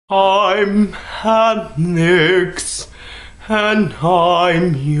I'm Alex, and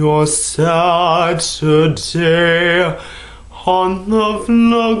I'm your Saturday on the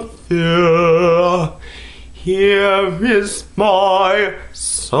vlog there. Here is my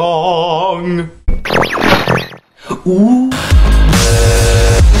song. Ooh.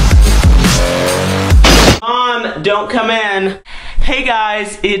 Don't come in. Hey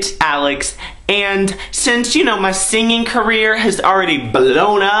guys, it's Alex, and since my singing career has already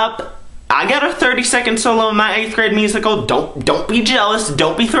blown up, I got a 30-second solo in my 8th grade musical. Don't be jealous,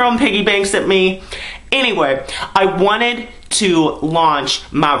 don't be throwing piggy banks at me. Anyway, I wanted to launch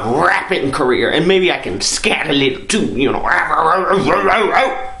my rapping career, and maybe I can scat a little too,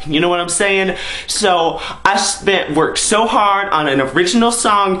 you know what I'm saying? So I worked so hard on an original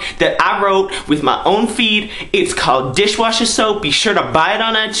song that I wrote with my own feed. It's called Dishwasher Soap. Be sure to buy it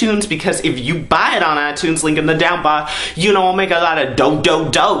on iTunes, because if you buy it on iTunes, link in the down bar, I'll make a lot of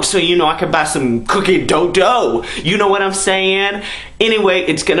dough, so I can buy some cookie dough. You know what I'm saying? Anyway,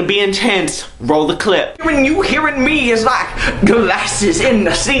 it's gonna be intense. Roll the clip. When you hearing me is like glasses in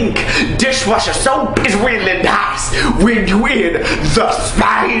the sink. Dishwasher soap is really nice when you in the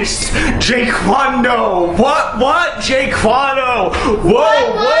space. Jaquando. What? Jaquando.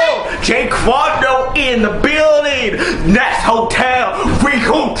 Whoa. Jaquando in the building. Nice hotel. We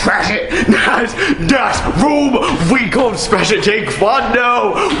gon' trash it. Nice room. We gon' smash it.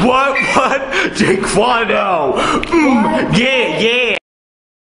 Jaquando. What? Jaquando. Yeah.